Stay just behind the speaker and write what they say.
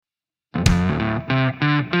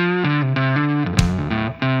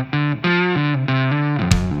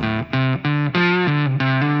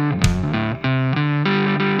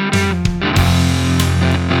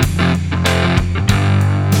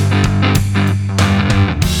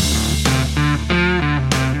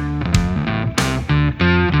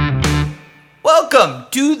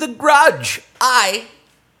to The Grudge. I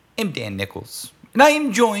am Dan Nichols, and I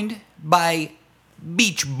am joined by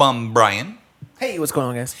Beach Bum Brian. Hey, what's going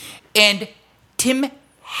on, guys? And Tim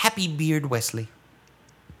Happy Beard Wesley.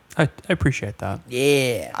 I appreciate that.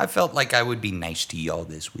 Yeah. I felt like I would be nice to y'all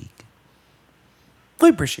this week. I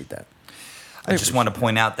appreciate that. I just want to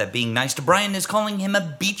point out that being nice to Brian is calling him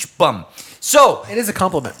a beach bum. So, It is a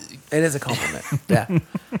compliment. It is a compliment. Yeah.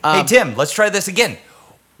 hey, Tim, let's try this again.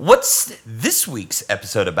 What's this week's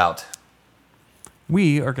episode about?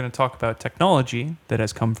 We are going to talk about technology that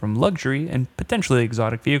has come from luxury and potentially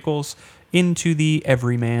exotic vehicles into the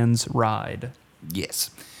everyman's ride. Yes.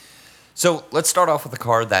 So let's start off with a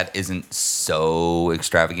car that isn't so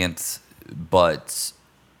extravagant, but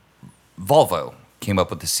Volvo came up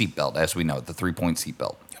with the seatbelt, as we know, the 3-point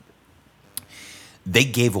seatbelt. Yep. They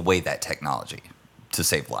gave away that technology to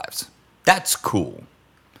save lives. That's cool.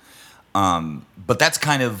 But that's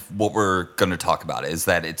kind of what we're going to talk about, is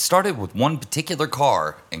that it started with one particular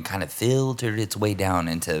car and kind of filtered its way down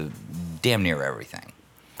into damn near everything.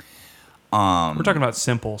 We're talking about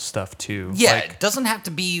simple stuff, too. Yeah, like it doesn't have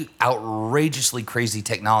to be outrageously crazy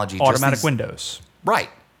technology. automatic windows. Right,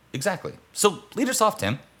 exactly. So lead us off,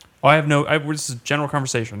 Tim. Oh, this is general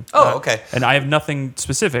conversation. Oh, okay. And I have nothing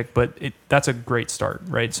specific, but that's a great start,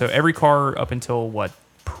 right? So every car up until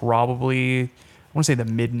probably, I want to say the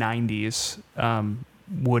mid-90s,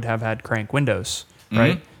 would have had crank windows,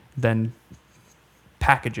 right? Mm-hmm. Then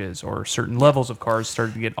packages or certain levels of cars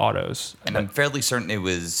started to get autos. And I'm fairly certain it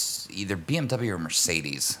was either BMW or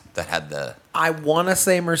Mercedes that had the I want to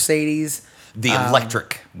say Mercedes.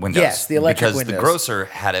 electric windows. yes, the electric because windows. the grocer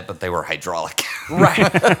had it, but they were hydraulic.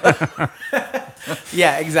 Right.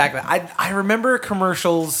 Yeah, exactly. I remember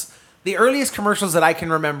commercials. The earliest commercials that I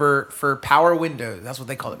can remember for power windows, that's what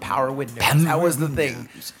they called it, power windows. That was the thing.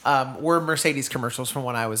 Were Mercedes commercials from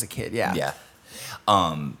when I was a kid. Yeah. Yeah.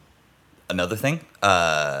 Another thing,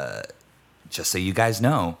 just so you guys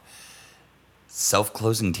know,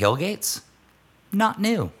 self-closing tailgates, not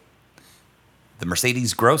new. The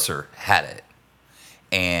Mercedes grocer had it,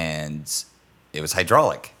 and it was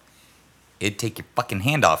hydraulic. It'd take your fucking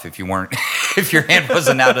hand off if if your hand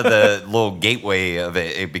wasn't out of the little gateway of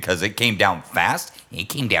it, because it came down fast. It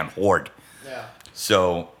came down hard. Yeah.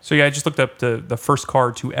 So yeah, I just looked up the first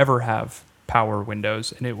car to ever have power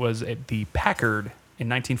windows, and it was the Packard in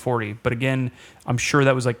 1940. But again, I'm sure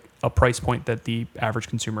that was like a price point that the average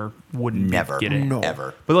consumer wouldn't never get it. No.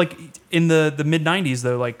 ever. But like in the mid 90s,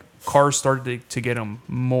 though, like cars started to get them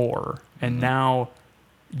more, and now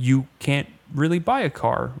you can't really buy a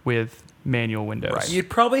car with manual windows. Right. You'd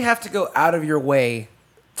probably have to go out of your way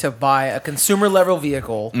to buy a consumer level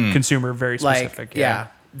vehicle, Consumer, very specific. yeah,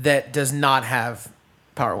 that does not have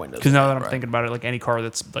power windows. Because now that I'm Right. thinking about it, like any car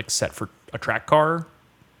that's like set for a track car,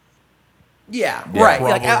 Yeah, Yeah. right.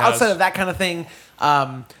 Like Probably outside has. of that kind of thing,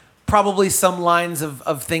 probably some lines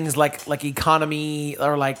of things like economy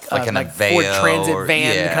or like an like Ford Aveo Transit or-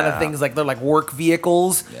 van kind of yeah. things, like they're like work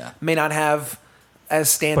vehicles. Yeah. May not have as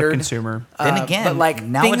but standard consumer. Then again, but like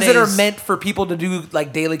things that nowadays- are meant for people to do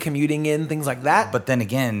like daily commuting in, things like that. But then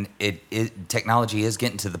again, technology is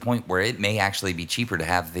getting to the point where it may actually be cheaper to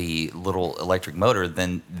have the little electric motor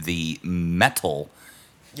than the metal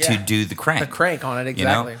to Yeah. do the crank. The crank on it, You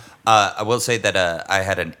know? exactly. I will say that I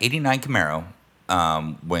had an '89 Camaro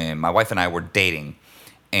when my wife and I were dating,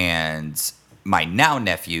 and my now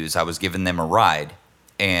nephews, I was giving them a ride,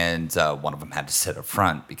 and one of them had to sit up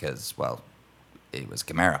front because, well, it was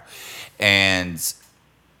Camaro, and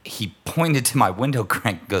he pointed to my window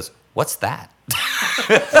crank and goes, "What's that?"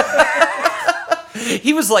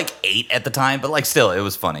 He was like 8 at the time, but like still, it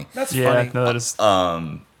was funny. That's Yeah, funny. no, that is.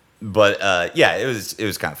 But yeah, it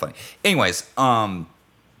was kind of funny. Anyways,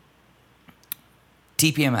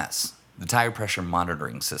 TPMS, the tire pressure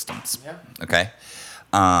monitoring systems. Yeah. Okay.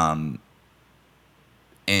 And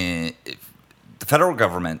the federal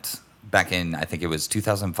government back in, I think it was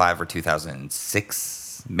 2005 or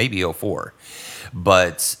 2006, maybe 04,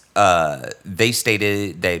 but they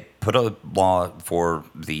stated they put a law for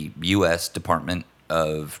the U.S. Department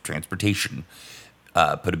of Transportation,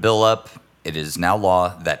 put a bill up. It is now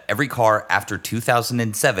law that every car after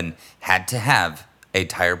 2007 had to have a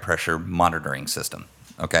tire pressure monitoring system.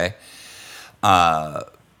 Okay.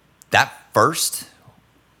 That first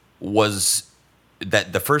was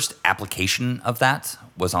that the first application of that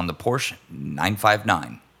was on the Porsche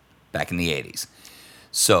 959 back in the 80s.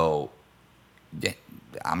 So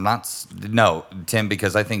I'm not, no, Tim,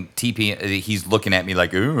 because I think he's looking at me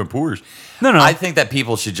like, ooh, a Porsche. No. I think that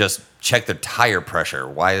people should just check their tire pressure.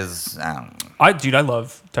 Why is, I don't know. I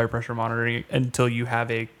love tire pressure monitoring until you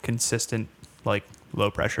have a consistent like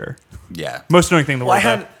low pressure. Yeah. Most annoying thing in the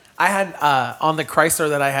world. I had on the Chrysler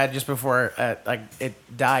that I had just before it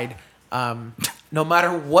died. No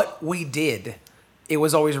matter what we did, it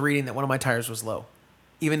was always reading that one of my tires was low,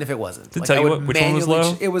 even if it wasn't. Did it tell you which one was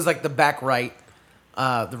low? It was like the back right,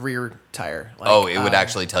 the rear tire. Like, it would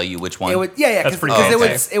actually tell you which one. It would, yeah, That's pretty because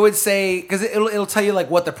fancy. it would say because it'll tell you like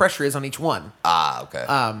what the pressure is on each one. Okay.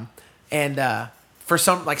 And for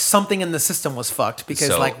something in the system was fucked because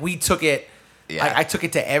So- like we took it. Yeah. I took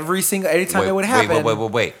it to every time it would happen.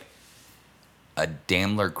 Wait. A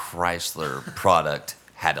Daimler Chrysler product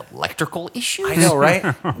had electrical issues? I know,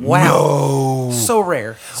 right? Wow. So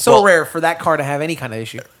rare. So rare for that car to have any kind of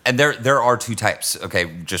issue. And there are two types. Okay,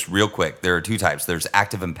 just real quick. There are two types. There's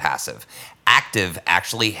active and passive. Active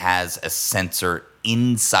actually has a sensor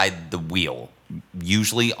inside the wheel,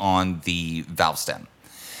 usually on the valve stem.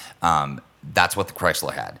 That's what the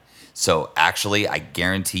Chrysler had. So actually, I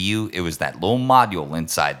guarantee you, it was that little module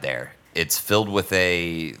inside there. It's filled with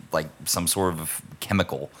some sort of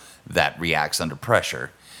chemical that reacts under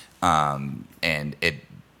pressure, and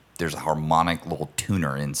there's a harmonic little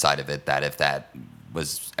tuner inside of it that if that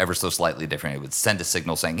was ever so slightly different, it would send a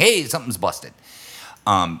signal saying, "Hey, something's busted."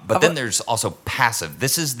 But then there's also passive.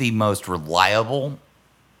 This is the most reliable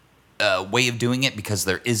way of doing it because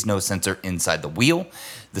there is no sensor inside the wheel.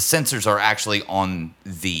 The sensors are actually on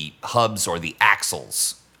the hubs or the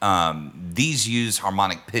axles. These use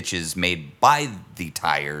harmonic pitches made by the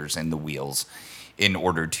tires and the wheels in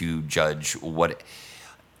order to judge what.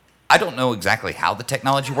 I don't know exactly how the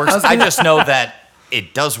technology works. I just know that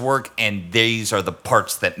it does work, and these are the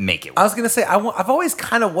parts that make it work. I was gonna say I've always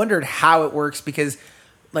kind of wondered how it works because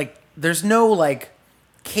like there's no like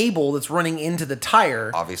cable that's running into the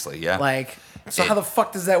tire. Obviously, yeah. Like, so how the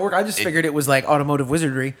fuck does that work? I just figured it was like automotive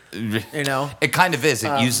wizardry, you know? It kind of is.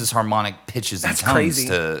 It uses harmonic pitches and that's tones crazy.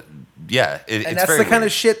 to, yeah. And it's that's very the kind weird.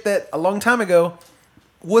 of shit that a long time ago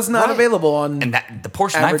was not Right. available on. And that the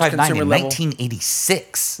Porsche average 959 consumer in level.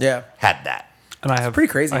 1986 Yeah. had that. And I have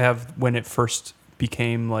pretty crazy. I have when it first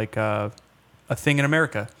became like a thing in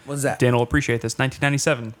America. What's that? Dan will appreciate this.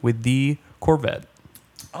 1997 with the Corvette.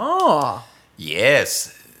 Oh,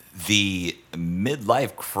 Yes, the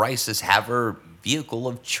midlife crisis haver vehicle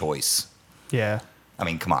of choice. Yeah, I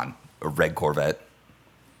mean, come on, a red Corvette.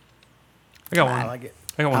 I got I one. like it.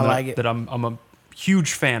 I got one I that, like it. that I'm a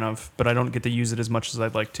huge fan of, but I don't get to use it as much as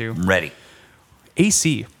I'd like to. Ready.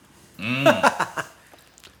 AC.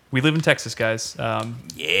 We live in Texas, guys.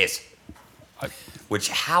 Yes. Which,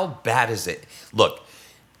 how bad is it? Look,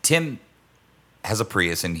 Tim has a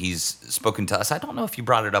Prius, and he's spoken to us. I don't know if you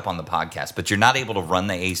brought it up on the podcast, but you're not able to run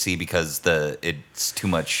the AC because it's too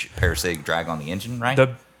much parasitic drag on the engine, right?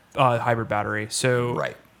 The hybrid battery. So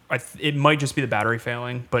Right. It might just be the battery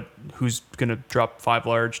failing, but who's going to drop 5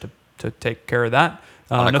 large to take care of that?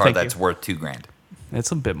 on a no, car thank that's you. worth $2,000.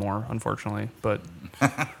 It's a bit more, unfortunately, but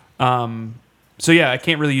so yeah, I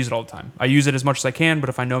can't really use it all the time. I use it as much as I can, but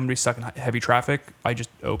if I know I'm going to be stuck in heavy traffic, I just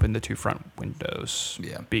open the 2 front windows.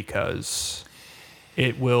 Yeah. Because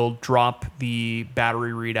it will drop the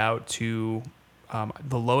battery readout to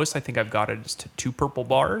the lowest I think I've got it is to 2 purple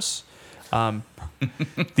bars.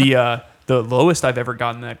 The lowest I've ever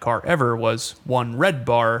gotten in that car ever was 1 red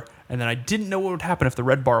bar, and then I didn't know what would happen if the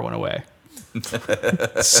red bar went away.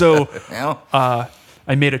 So Well,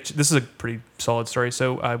 I made this is a pretty solid story.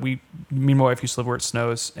 So me and my wife used to live where it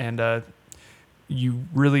snows, and we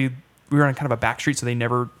were on kind of a back street, so they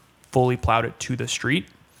never fully plowed it to the street.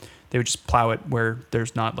 They would just plow it where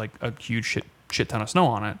there's not like a huge shit ton of snow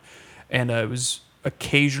on it. And it was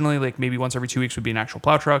occasionally, like maybe once every 2 weeks would be an actual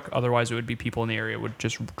plow truck. Otherwise it would be people in the area would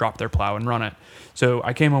just drop their plow and run it. So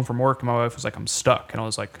I came home from work and my wife was like, I'm stuck. And I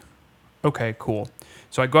was like, okay, cool.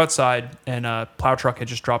 So I go outside and a plow truck had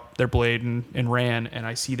just dropped their blade and ran. And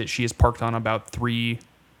I see that she is parked on about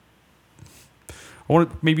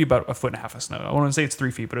maybe about 1.5 feet of snow. I want to say it's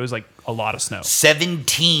 3 feet, but it was like a lot of snow.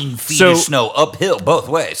 17 feet of snow uphill both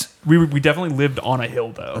ways. We definitely lived on a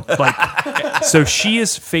hill though. Like, so she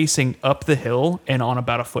is facing up the hill and on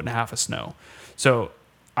about 1.5 feet of snow. So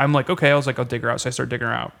I'm like, okay, I was like, I'll dig her out. So I start digging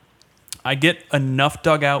her out. I get enough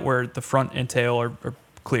dug out where the front and tail are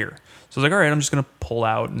clear. So I was like, all right, I'm just going to pull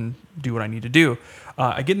out and do what I need to do.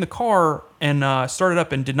 I get in the car and started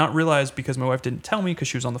up and did not realize, because my wife didn't tell me because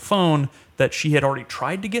she was on the phone, that she had already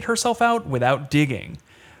tried to get herself out without digging.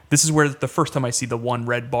 This is where the first time I see the 1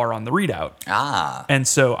 red bar on the readout. Ah. And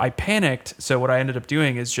so I panicked. So what I ended up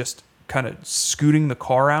doing is just kind of scooting the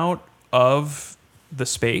car out of the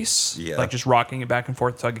space, like just rocking it back and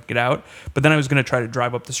forth so I could get out. But then I was going to try to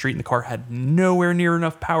drive up the street, and the car had nowhere near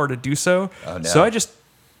enough power to do so. Oh, no. So I just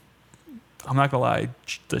I'm not gonna lie,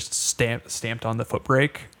 just stamped on the foot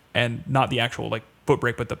brake, and not the actual like foot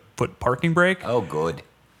brake, but the foot parking brake, Oh, good.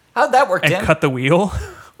 How'd that work, and Tim? cut the wheel.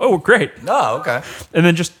 Oh, great! Oh, okay. And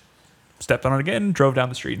then just stepped on it again, and drove down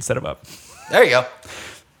the street instead of up. There you go.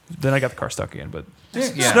 Then I got the car stuck again. But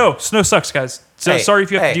Yeah. snow sucks, guys. So Hey, sorry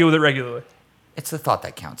if you have hey. to deal with it regularly. It's the thought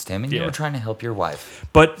that counts, Tim, and you Yeah. were trying to help your wife.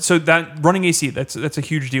 But so that running AC, that's a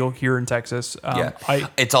huge deal here in Texas.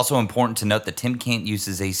 It's also important to note that Tim can't use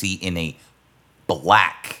his AC in a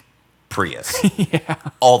black Prius.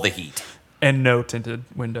 All the heat. And no tinted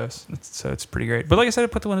windows, so it's pretty great. But like I said, I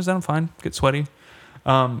put the windows down, fine, get sweaty.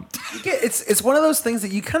 It's one of those things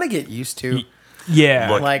that you kind of get used to. Yeah,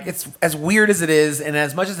 Look, Like it's as weird as it is, and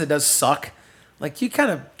as much as it does suck, like you kind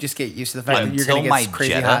of just get used to the fact that you're Until going to my get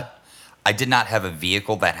crazy Jetta, hot. I did not have a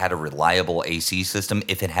vehicle that had a reliable AC system,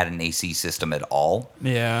 if it had an AC system at all.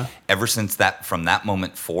 yeah. Ever since from that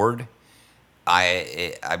moment forward,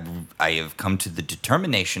 I have come to the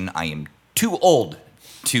determination I am too old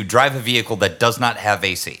to drive a vehicle that does not have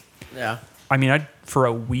AC. Yeah. I mean, for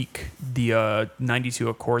a week, the 92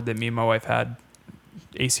 Accord that me and my wife had,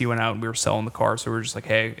 AC went out and we were selling the car, so we were just like,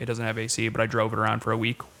 hey, it doesn't have AC, but I drove it around for a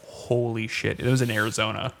week. Holy shit. It was in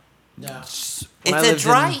Arizona. Yeah. It's a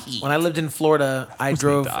dry heat. When I lived in Florida, I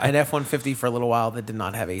drove die. an F-150 for a little while that did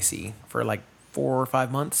not have AC for like 4 or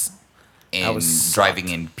 5 months. And was driving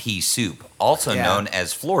in pea soup, also Yeah. known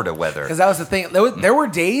as Florida weather. Because that was the thing. There were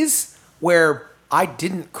days where I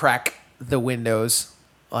didn't crack the windows,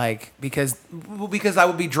 like because I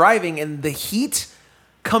would be driving and the heat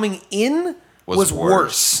coming in was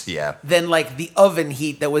worse Yeah. than like the oven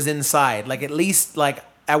heat that was inside. Like at least like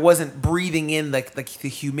I wasn't breathing in like the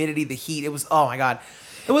humidity, the heat. It was, oh my god.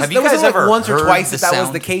 It was Have you there was guys only, like ever once or heard twice the that was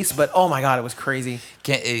sound? the case, but oh my god, it was crazy.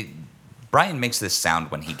 Brian makes this sound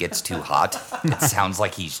when he gets too hot. It sounds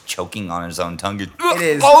like he's choking on his own tongue. It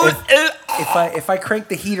is. If I crank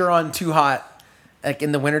the heater on too hot, like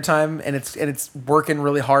in the wintertime, and it's working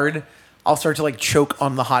really hard, I'll start to like choke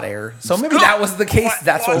on the hot air. So maybe that was the case.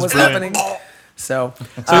 That's what was brilliant. happening. So,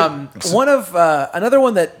 one of another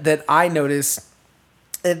one that I noticed,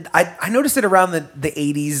 and I noticed it around the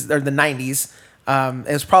 80s or the 90s.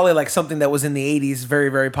 It was probably like something that was in the 80s, very,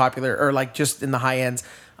 very popular, or like just in the high ends.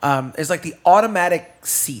 It's like the automatic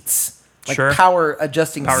seats, like Sure. power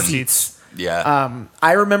adjusting Power seats. seats. Yeah.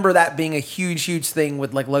 I remember that being a huge, huge thing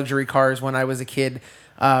with like luxury cars when I was a kid.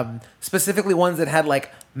 Specifically ones that had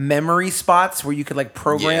like memory spots where you could like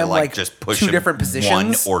program Yeah, like, like just push two them different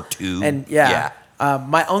positions. 1 or 2. And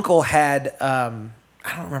my uncle had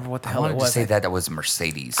I don't remember what the I hell it wanted to was. say that was a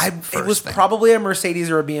Mercedes. It was thing. probably a Mercedes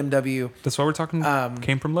or a BMW. That's why we're talking,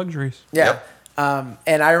 came from luxuries. Yeah. Yep.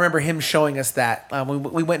 And I remember him showing us that.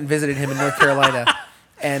 We went and visited him in North Carolina.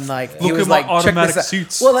 And like he Look was at my like, check automatic this out.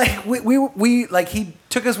 seats. Well, like we like he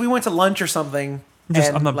took us. We went to lunch or something.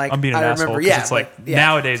 And, I'm being an I asshole. remember, 'Cause yeah, it's like but, yeah.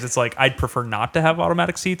 nowadays, it's like I'd prefer not to have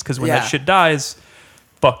automatic seats because when Yeah. that shit dies,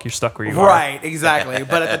 fuck, you're stuck where you are. Right, exactly.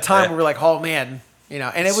 But at the time, we were like, oh man, and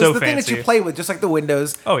it was So the thing that you fancy. play with, just like the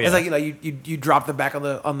windows. Oh, yeah. It's like you drop the back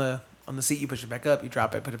on the seat, you push it back up, you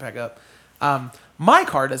drop it, put it back up. My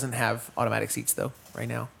car doesn't have automatic seats though. Right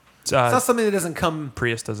now, it's not something that doesn't come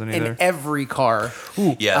Prius doesn't in either. every car.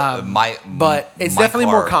 Yeah, but it's my definitely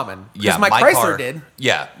car- more common. Because Yeah, my Chrysler car, did.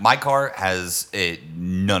 Yeah, my car has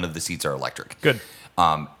none of the seats are electric. Good.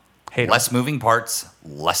 Hate 'em. Less moving parts,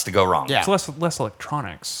 less to go wrong. Yeah. It's less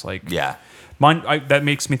electronics. Like Yeah. mine. That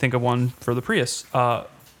makes me think of one for the Prius.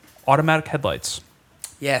 Automatic headlights.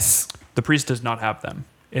 Yes. The Prius does not have them.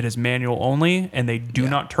 It is manual only, and they do Yeah.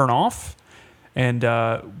 not turn off. And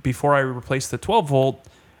before I replaced the 12 volt,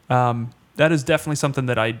 that is definitely something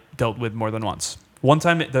that I dealt with more than once. One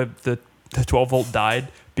time, the 12 volt died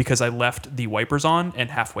because I left the wipers on and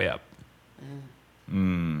halfway up.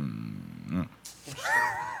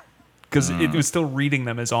 Because it was still reading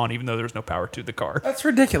them as on, even though there was no power to the car. That's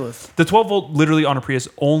ridiculous. The 12 volt literally on a Prius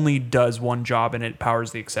only does one job, and it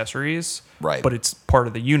powers the accessories. Right. But it's part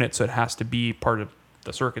of the unit, so it has to be part of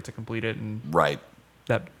the circuit to complete it, and Right.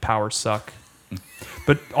 that powers suck.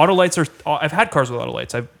 But auto lights are... I've had cars with auto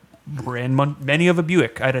lights. I've ran many of a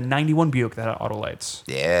Buick. I had a 91 Buick that had auto lights.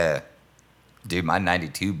 Yeah. Dude, my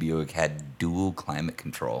 92 Buick had dual climate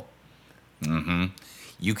control.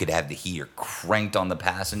 You could have the heater cranked on the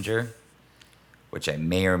passenger, which I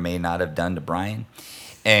may or may not have done to Brian.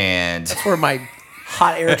 And That's where my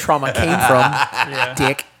hot air trauma came from.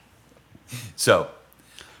 Dick. so,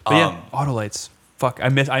 But yeah, auto lights. Fuck, I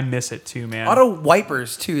miss it too, man. Auto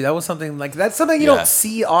wipers too. That was something like that's something you Yeah. don't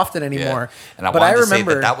see often yeah. anymore. And I but wanted I to say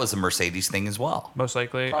remember that was a Mercedes thing as well. Most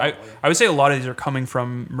likely. Probably. I would say a lot of these are coming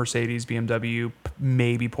from Mercedes, BMW,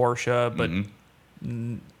 maybe Porsche, but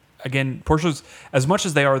again, Porsches, as much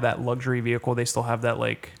as they are that luxury vehicle, they still have that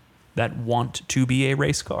like that want to be a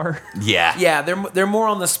race car. Yeah. Yeah, they're more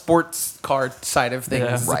on the sports car side of things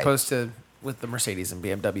Yeah. as Right. opposed to with the Mercedes and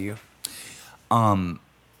BMW.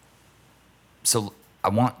 So I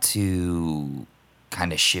want to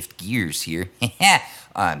kind of shift gears here.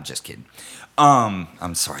 I'm just kidding.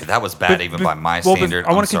 I'm sorry. That was bad even by my well, standard.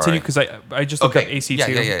 I want I'm to continue sorry. because I just looked Okay. up AC Yeah,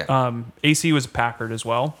 too. yeah. AC was Packard as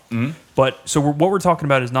well. Mm-hmm. But so what we're talking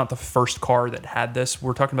about is not the first car that had this.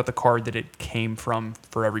 We're talking about the car that it came from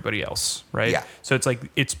for everybody else, right? Yeah. So it's like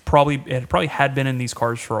it probably had been in these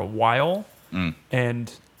cars for a while,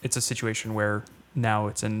 and it's a situation where now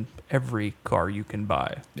it's in every car you can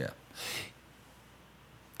buy. Yeah.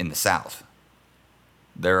 In the South,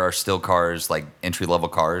 there are still cars, like entry-level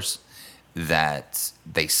cars, that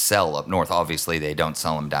they sell up north. Obviously, they don't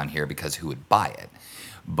sell them down here because who would buy it?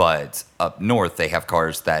 But up north, they have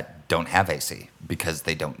cars that don't have AC because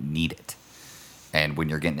they don't need it. And when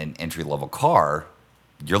you're getting an entry-level car,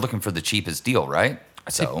 you're looking for the cheapest deal, right?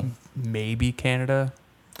 So Maybe Canada,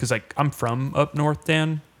 because like I'm from up north,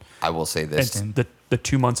 Dan. I will say this. It's the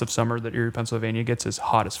 2 months of summer that Erie, Pennsylvania gets is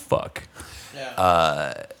hot as fuck.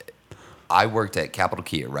 Yeah. I worked at Capital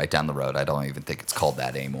Kia right down the road. I don't even think it's called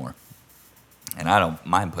that anymore. And I don't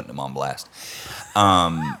mind putting them on blast.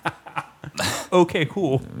 Okay,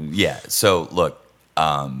 cool. Yeah. So look,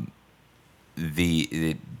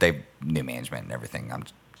 they new management and everything.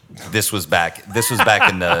 This was back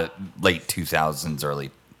in the late 2000s,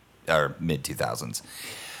 early or mid 2000s.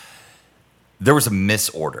 There was a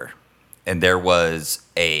misorder, and there was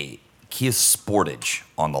a Kia Sportage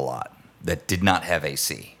on the lot that did not have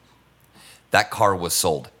AC. That car was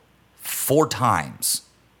sold 4 times.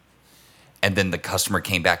 And then the customer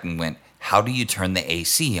came back and went, "How do you turn the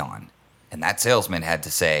AC on?" And that salesman had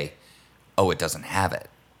to say, "Oh, it doesn't have it."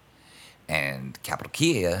 And Capital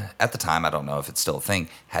Kia, at the time, I don't know if it's still a thing,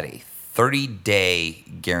 had a 30-day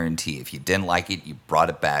guarantee. If you didn't like it, you brought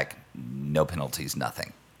it back, no penalties,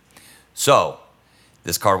 nothing. So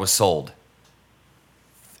this car was sold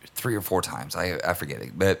 3 or 4 times. I forget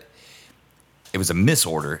it. But it was a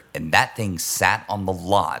misorder, and that thing sat on the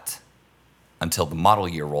lot until the model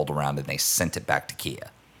year rolled around and they sent it back to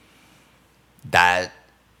Kia. And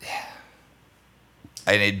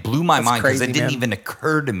it blew my mind because it crazy, didn't man. even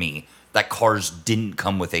occur to me that cars didn't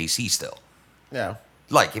come with AC still. Yeah.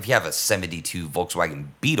 Like if you have a 72 Volkswagen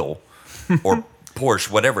Beetle or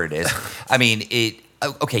Porsche, whatever it is, I mean, it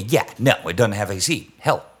doesn't have AC.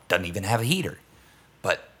 Hell, doesn't even have a heater.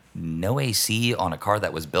 But no AC on a car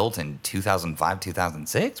that was built in 2005,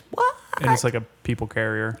 2006? What? And it's like a people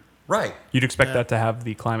carrier. Right. You'd expect that to have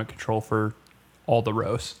the climate control for all the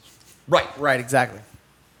rows. Right. Right, exactly.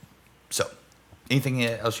 So, anything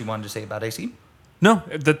else you wanted to say about AC? No,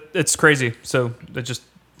 it's crazy. So it just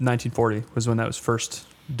 1940 was when that was first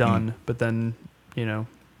done, but then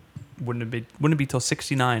wouldn't it be till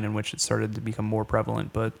 69 in which it started to become more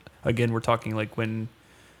prevalent. But again, we're talking like when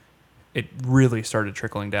it really started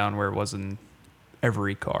trickling down, where it was in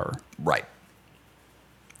every car. Right.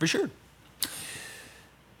 For sure.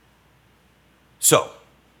 So,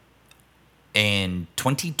 in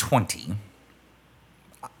 2020,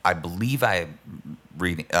 I believe I'm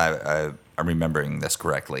remembering this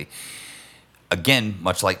correctly. Again,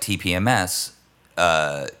 much like TPMS,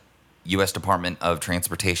 U.S. Department of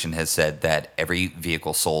Transportation has said that every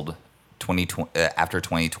vehicle sold after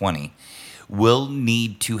 2020 will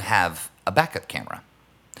need to have a backup camera.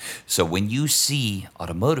 So when you see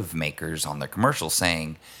automotive makers on their commercials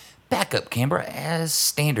saying backup camera as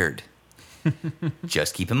standard,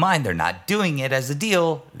 just keep in mind they're not doing it as a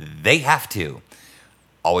deal. They have to.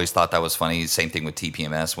 Always thought that was funny. Same thing with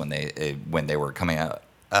TPMS when they were coming out.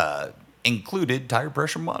 Included tire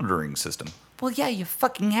pressure monitoring system. Well, yeah, you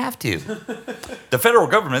fucking have to. The federal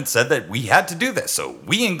government said that we had to do this, so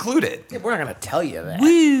we include it. Yeah, we're not going to tell you that.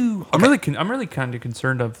 Woo! I'm really kind of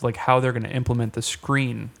concerned of like how they're going to implement the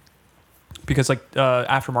screen, because like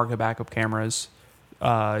aftermarket backup cameras,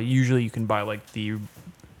 usually you can buy like the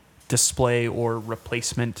display or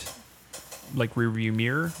replacement like rear view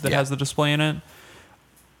mirror that has the display in it.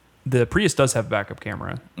 The Prius does have a backup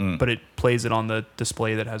camera, but it plays it on the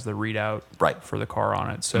display that has the readout for the car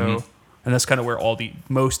on it. So, and that's kind of where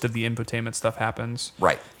most of the infotainment stuff happens.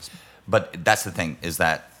 Right. But that's the thing, is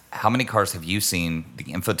that how many cars have you seen the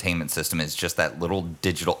infotainment system is just that little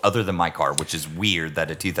digital, other than my car, which is weird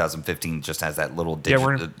that a 2015 just has that little digital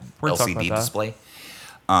we're gonna talk about LCD that. display.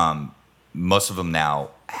 Most of them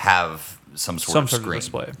now have some sort of screen.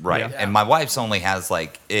 display. Right. Yeah. And my wife's only has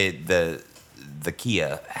like the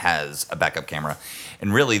Kia has a backup camera,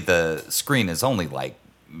 and really the screen is only like,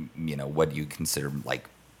 what you consider like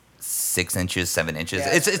 6 inches, 7 inches.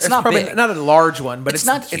 Yeah, It's not probably big. not a large one, but It's it's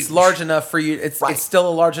not It's huge. large enough for you. It's Right. it's still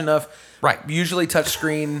a large enough. Right. Usually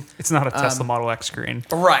touchscreen. It's not a Tesla Model X screen.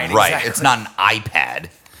 Right. Right. Exactly. It's not an iPad.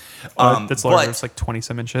 That's larger. but It's like 20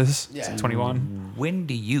 some inches. Yeah. It's like 21. when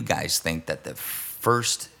do you guys think that the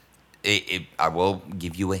first? I will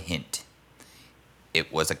give you a hint.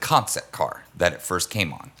 It was a concept car that it first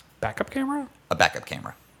came on. Backup camera? A backup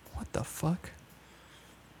camera. What the fuck?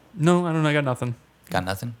 No, I don't know. I got nothing. Got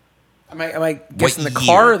nothing. Am I guessing What the year?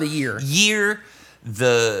 car or the year? Year.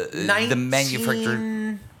 The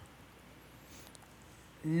manufacturer.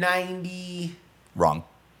 90, Wrong.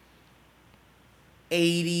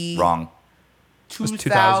 80, Wrong. was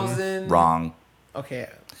 2000. Wrong. Okay.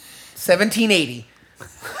 1780.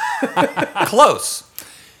 Close.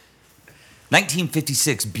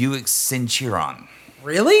 1956 Buick Centurion.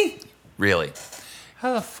 Really? Really.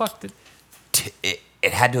 How the fuck did...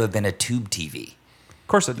 It had to have been a tube TV. Of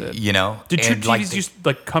course it did. You know? Did tube And, TVs used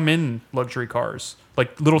to come in luxury cars?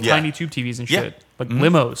 Like little Yeah. tiny tube TVs and Yeah. shit? Like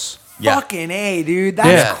limos? Yeah. Fucking A, dude. That's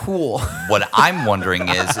Yeah. cool. What I'm wondering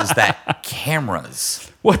is that cameras.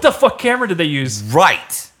 What the fuck camera did they use?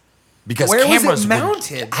 Right. Because Where was it cameras would-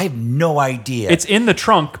 mounted? I have no idea. It's in the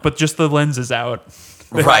trunk, but just the lens is out.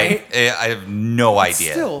 right. I have no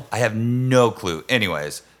idea. still- I have no clue.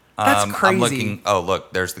 Anyways, That's I'm crazy. looking. Oh,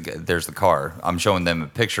 look, there's the car. I'm showing them a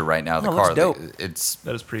picture right now. The Oh, it car. looks dope. It's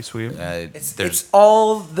That is pretty sweet. It's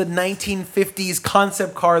all the 1950s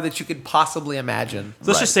concept car that you could possibly imagine.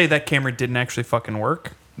 Let's right. just say that camera didn't actually fucking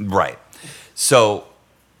work. right. So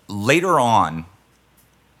later on,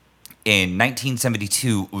 in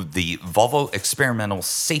 1972, the Volvo experimental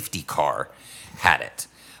safety car had it.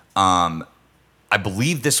 I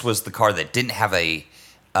believe this was the car that didn't have a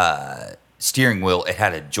steering wheel. It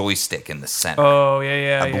had a joystick in the center. Oh,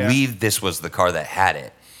 yeah. I believe this was the car that had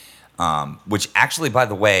it. Which actually, by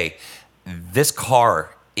the way, this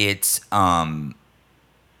car,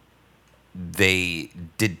 they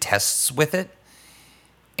did tests with it,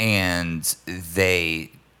 and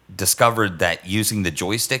they discovered that using the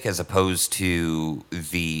joystick as opposed to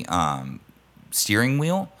the steering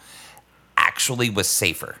wheel actually was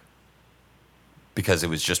safer because it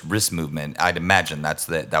was just wrist movement. I'd imagine that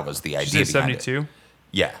was the idea Did you say behind it. 72?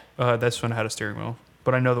 Yeah. That's when I had a steering wheel.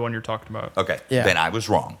 But I know the one you're talking about. Okay. Yeah. Then I was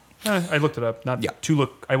wrong. I looked it up. Not Yeah. to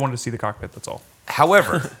look. I wanted to see the cockpit. That's all.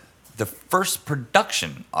 However, the first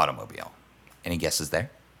production automobile. Any guesses there?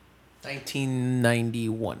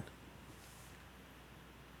 1991.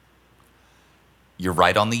 You're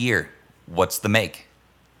right on the year. What's the make?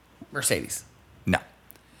 Mercedes. No.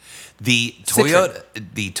 The Citroen.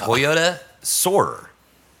 Toyota Soarer,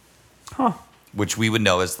 Huh. which we would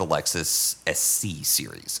know as the Lexus SC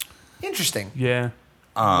series. Interesting. Yeah.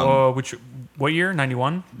 Whoa, what year?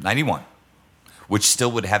 91? 91. Which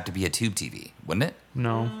still would have to be a tube TV, wouldn't it?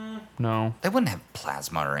 No. They wouldn't have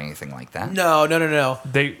plasma or anything like that. No.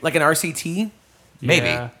 They Like an RCT? Maybe.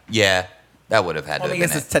 Yeah. Yeah. That would have had to Well, I have guess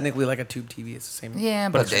been it's it. technically like a tube TV. It's the same. Yeah,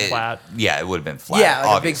 But but it's flat. Yeah, it would have been flat. Yeah, like a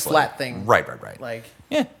big obviously. flat thing. Right. Like,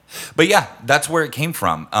 Yeah. But yeah, that's where it came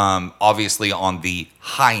from. Obviously on the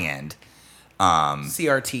high end.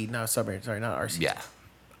 CRT. No, sorry, not RCT.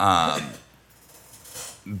 Yeah.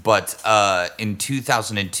 But in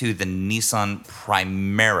 2002, the Nissan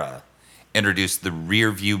Primera introduced the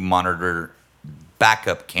rear view monitor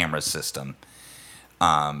backup camera system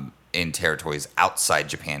in territories outside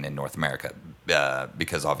Japan and North America,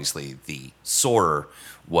 because obviously the Soarer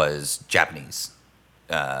was Japanese,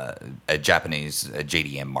 a Japanese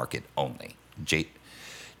JDM market only,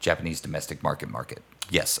 Japanese domestic market.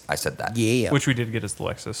 Yes, I said that. Yeah. Which we did get as the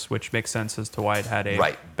Lexus, which makes sense as to why it had a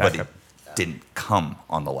Right, but backup. it didn't come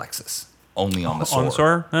on the Lexus, only on the Soarer. On the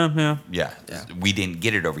Soarer? Yeah. Yeah. We didn't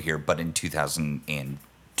get it over here, but in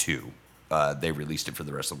 2002, they released it for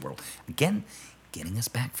the rest of the world. Again, getting us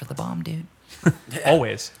back for the bomb, dude.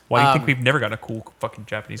 Always. Why do you think we've never got a cool fucking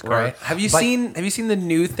Japanese car? Right. Have you seen the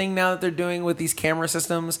new thing now that they're doing with these camera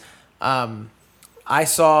systems? I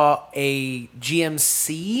saw a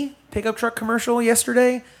GMC pickup truck commercial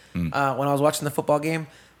yesterday when I was watching the football game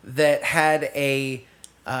that had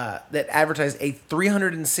that advertised a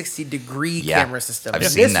 360 degree Yeah, camera system. I've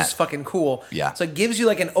And seen this that. is fucking cool. Yeah. So it gives you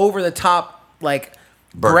like an over the top like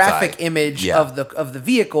Bird's graphic eye. image Yeah. of the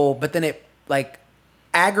vehicle, but then it like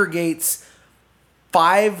aggregates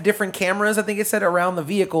 5 different cameras, I think it said, around the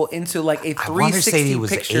vehicle into like a I wanna say 360 it was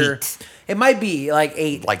picture. 8. It might be like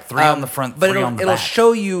 8. Like 3 on the front, but 3 on the it'll back.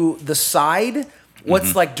 show you the side,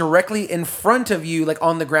 what's like directly in front of you, like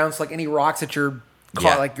on the ground, so like any rocks that your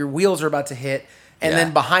car, Yeah. like your wheels are about to hit, and Yeah.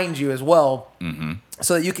 then behind you as well,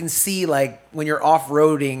 so that you can see like when you're off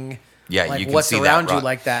roading. Yeah, like you can what's see around that you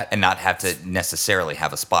like that. and not have to necessarily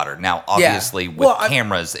have a spotter. Now, obviously, with Well,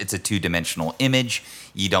 cameras, it's a 2-dimensional image.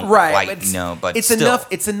 You don't Right, quite know, but it's still. enough.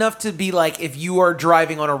 It's enough to be like if you are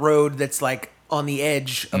driving on a road that's like on the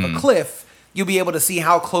edge of a cliff, you'll be able to see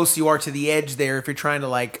how close you are to the edge there if you're trying to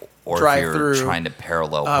like Or drive if you're through. trying to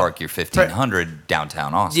parallel park your 1500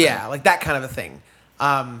 downtown Austin. Yeah, like that kind of a thing.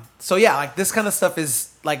 So yeah, like this kind of stuff is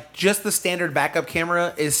like just the standard backup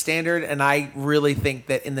camera is standard, and I really think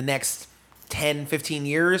that in the next 10, 15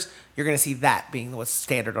 years, you're going to see that being what's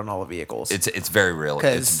standard on all the vehicles. It's very real.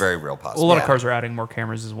 'Cause- It's very real Well, a possible. lot Yeah. of cars are adding more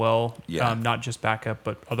cameras as well. Yeah. Not just backup,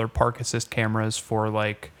 but other park assist cameras for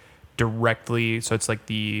like directly. So it's like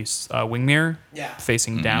the wing mirror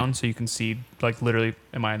facing down, so you can see like literally,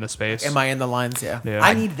 am I in the space? Am I in the lines? Yeah. Yeah.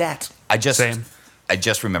 I need that. I just Same. I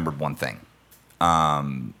just remembered one thing.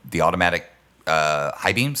 The automatic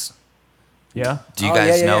high beams. Yeah. Do you Oh,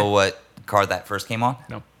 guys yeah, know yeah. what car that first came on?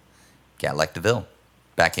 No. Cadillac DeVille,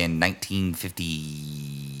 back in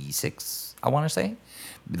 1956, I want to say,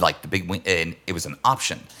 like the big wing, and it was an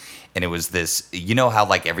option, and it was this. You know how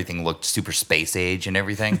like everything looked super space age and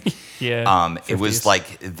everything. Yeah. It was 50s.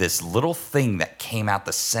 like this little thing that came out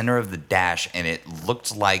the center of the dash, and it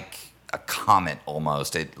looked like a comet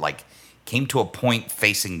almost. It like came to a point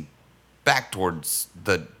facing back towards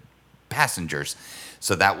the passengers,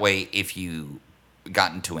 so that way if you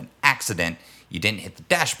got into an accident, you didn't hit the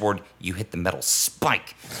dashboard, you hit the metal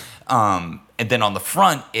spike. And then on the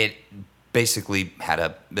front, it basically had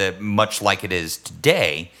a much like it is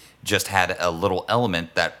today, just had a little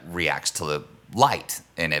element that reacts to the light.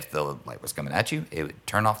 And if the light was coming at you, it would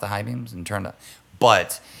turn off the high beams and turn up.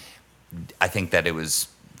 But I think that it was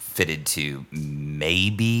fitted to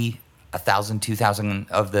maybe 1,000, 2,000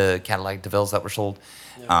 of the Cadillac DeVilles that were sold.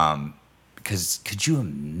 Because could you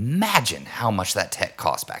imagine how much that tech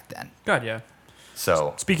cost back then? God, yeah.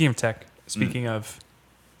 So Speaking of tech, speaking of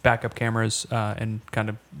backup cameras and kind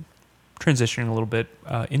of transitioning a little bit,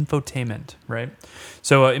 infotainment, right?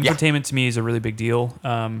 So infotainment to me is a really big deal.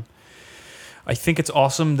 I think it's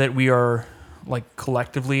awesome that we are like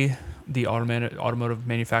collectively the automotive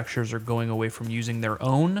manufacturers are going away from using their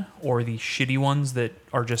own or the shitty ones that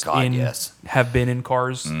are just have been in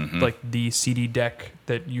cars, like the CD deck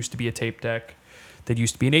that used to be a tape deck, that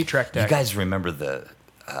used to be an 8-track deck. you guys remember the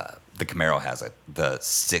Camaro has it, the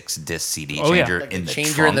 6-disc CD Oh, yeah. changer Like in the the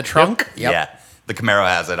changer trunk. in the trunk? Yep. Yeah, the Camaro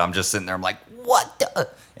has it. I'm just sitting there. I'm like, what?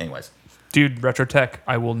 Anyways, Dude, retro tech,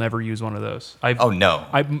 I will never use one of those. oh no,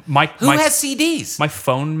 Who has CDs? My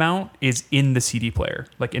phone mount is in the CD player,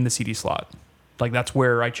 like in the CD slot. Like that's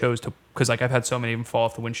where I chose to, because like I've had so many of them fall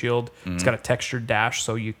off the windshield. It's got a textured dash,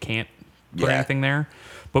 so you can't put Yeah. anything there.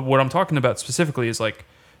 But what I'm talking about specifically is like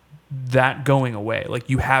that going away, like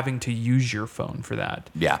you having to use your phone for that.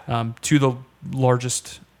 Yeah. To the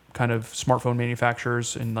largest kind of smartphone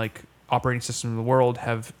manufacturers and like operating systems in the world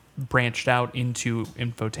have branched out into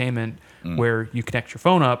infotainment where you connect your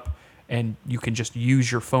phone up and you can just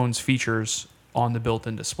use your phone's features on the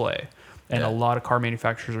built-in display. And Yeah. a lot of car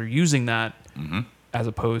manufacturers are using that as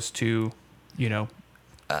opposed to,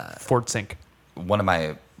 Ford Sync. One of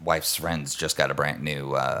my wife's friends just got a brand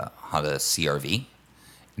new Honda CRV,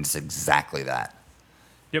 and it's exactly that.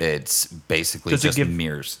 Yep. It's basically Does it just give-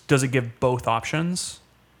 mirrors. Does it give both options?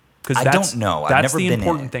 Because I don't know. I've That's never the been in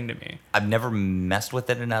important it. thing to me. I've never messed with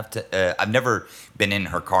it enough to. I've never been in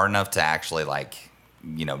her car enough to actually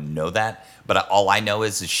know that. But all I know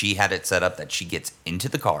is she had it set up that she gets into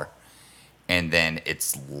the car, and then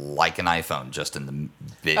it's like an iPhone, just in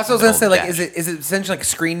the. That's what I was gonna say. Like, dash. is it essentially like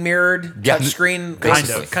screen mirrored, Yeah. touch screen,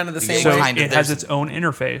 Basically. kind of the same So way? kind of, it has there's- its own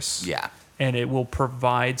interface. Yeah. And it will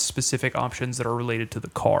provide specific options that are related to the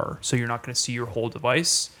car. So you're not going to see your whole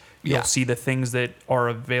device. You'll Yeah. see the things that are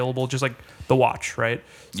available, just like the watch, right?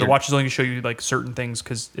 So the You're- watch is only going to show you like certain things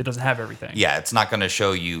because it doesn't have everything. Yeah, it's not going to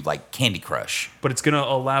show you like Candy Crush. But it's going to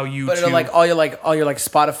allow you But to it'll all your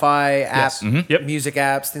Spotify app, Yes. Yep. music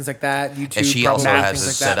apps, things like that. YouTube, And she probably, also has things it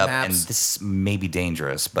like set that, up, and maps. this may be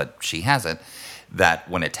dangerous, but she has it, that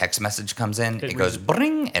when a text message comes in, it goes reads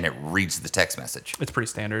bring, and it reads the text message. It's pretty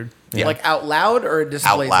standard. Yeah. Like out loud or it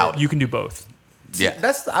displays loud. it? You can do both. Yeah.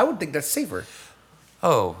 I would think that's safer.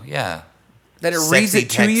 Oh, yeah. That it reads it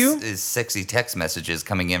to text you. is sexy text messages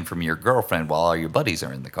coming in from your girlfriend while all your buddies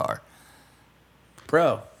are in the car.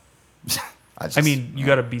 Bro. I mean, you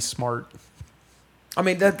got to be smart. I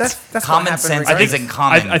mean that's Common what happened sense regardless. isn't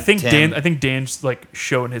common. I think Tim. Dan's like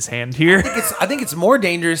showing his hand here. I think it's more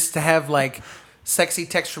dangerous to have like sexy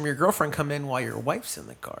text from your girlfriend come in while your wife's in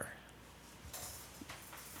the car.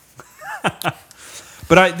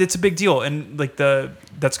 But it's a big deal, and like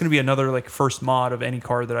that's going to be another like first mod of any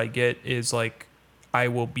car that I get is like I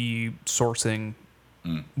will be sourcing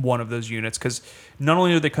one of those units, because not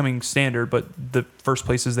only are they coming standard, but the first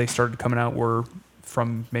places they started coming out were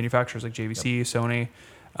from manufacturers like JVC, Sony.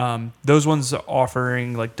 Those ones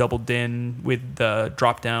offering like double DIN with the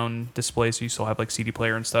drop down display, so you still have like CD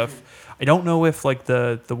player and stuff. I don't know if like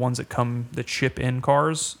the ones that ship in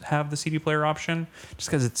cars have the CD player option, just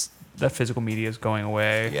because it's that physical media is going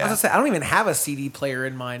away. I was Yeah. gonna say, I don't even have a CD player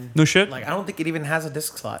in mine. No shit? Like, I don't think it even has a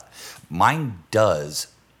disc slot. Mine does.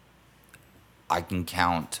 I can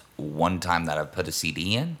count one time that I've put a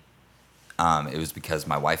CD in. It was because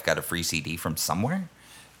my wife got a free CD from somewhere,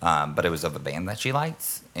 but it was of a band that she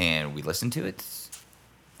likes, and we listened to it.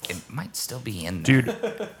 It might still be in there. Dude,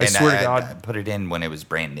 I And swear to God, I put it in when it was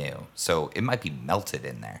brand new, so it might be melted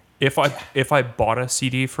in there. if I bought a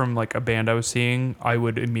CD from like a band I was seeing, I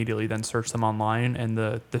would immediately then search them online, and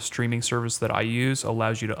the streaming service that I use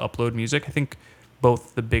allows you to upload music. I think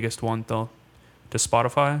both the biggest one though to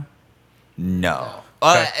Spotify. No.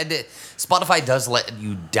 Okay. And Spotify does let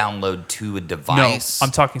you download to a No, device. I'm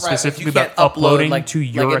talking Right, but specifically you about can't upload, uploading like- to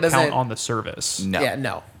like your it doesn't- account on the service. No. Yeah,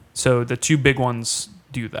 no. So the two big ones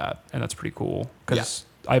do that, and that's pretty cool because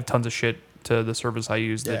I have tons of shit to the service I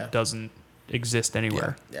use that Yeah. doesn't exist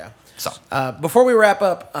anywhere. Yeah. So, Before we wrap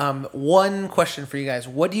up, one question for you guys.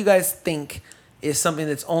 What do you guys think is something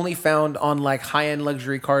that's only found on like high-end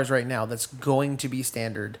luxury cars right now that's going to be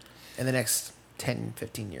standard in the next 10,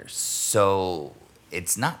 15 years? so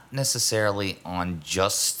it's not necessarily on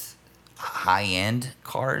just high-end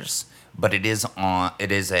cars, but it is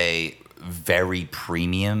a very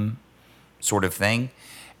premium sort of thing,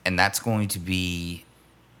 and that's going to be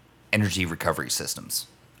energy recovery systems.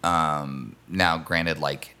 Now, granted,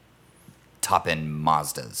 like top-end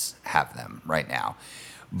Mazdas have them right now,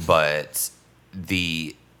 but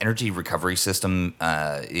the energy recovery system,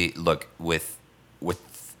 look with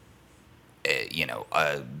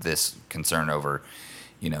this concern over,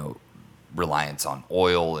 reliance on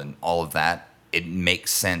oil and all of that, it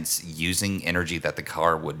makes sense using energy that the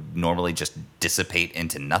car would normally just dissipate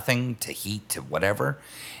into nothing, to heat, to whatever,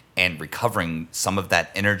 and recovering some of that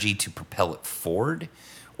energy to propel it forward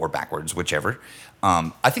or backwards, whichever.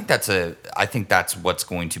 I think that's what's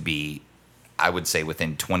going to be, I would say,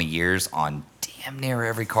 within 20 years on damn near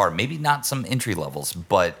every car. Maybe not some entry levels,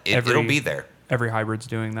 but it'll be there. Every hybrid's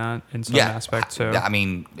doing that in some aspect. So I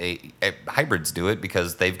mean, hybrids do it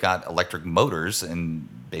because they've got electric motors, and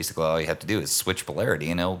basically all you have to do is switch polarity,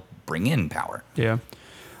 and it'll bring in power. yeah.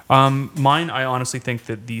 Mine, I honestly think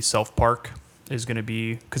that the self-park is going to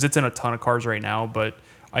be, because it's in a ton of cars right now, but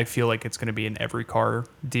I feel like it's going to be in every car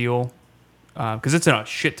deal, because it's in a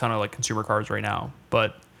shit ton of like consumer cars right now,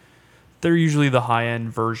 but they're usually the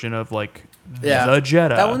high-end version of like the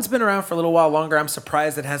Jetta. That one's been around for a little while longer. I'm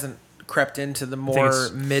surprised it hasn't crept into the more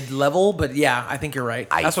it's- mid-level, but yeah, I think you're right.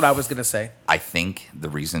 That's what I was going to say. I think the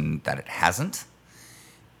reason that it hasn't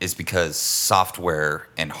is because software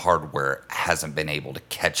and hardware hasn't been able to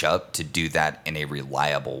catch up to do that in a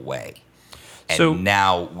reliable way. And So-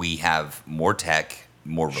 now we have more tech,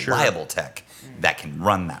 more reliable tech that can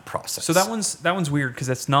run that process. So that one's weird because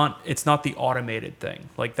it's not the automated thing.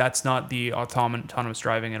 Like that's not the autonomous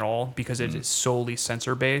driving at all, because it is solely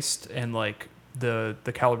sensor based, and like the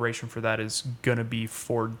calibration for that is gonna be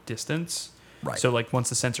for distance. Right. So like once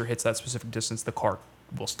the sensor hits that specific distance, the car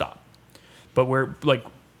will stop. But we're like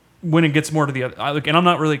when it gets more to the other, and I'm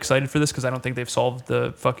not really excited for this because I don't think they've solved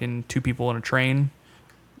the fucking two people in a train.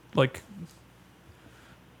 Like,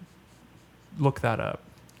 look that up.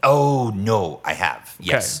 Oh, no, I have.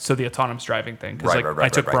 Yes. Okay, so the autonomous driving thing. 'Cause, Right, like, right, I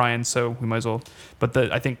took right. Brian, so we might as well. But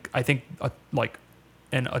I think like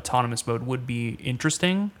an autonomous mode would be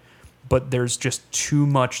interesting, but there's just too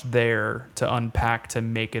much there to unpack to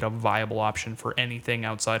make it a viable option for anything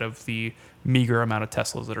outside of the meager amount of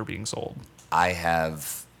Teslas that are being sold. I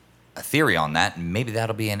have a theory on that, and maybe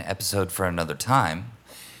that'll be an episode for another time.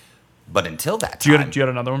 But until that Do you time, had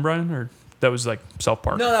another one, Brian, or that was like South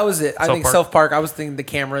Park? No, that was it. I South think Park. Self Park. I was thinking the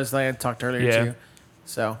cameras like I talked earlier Yeah. too.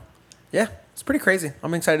 So, yeah, it's pretty crazy.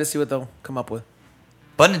 I'm excited to see what they'll come up with.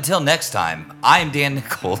 but until next time, I'm Dan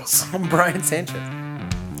Nichols. I'm Brian Sanchez.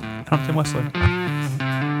 I'm Tim Wesley.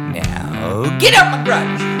 Now, get out my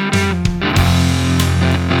garage.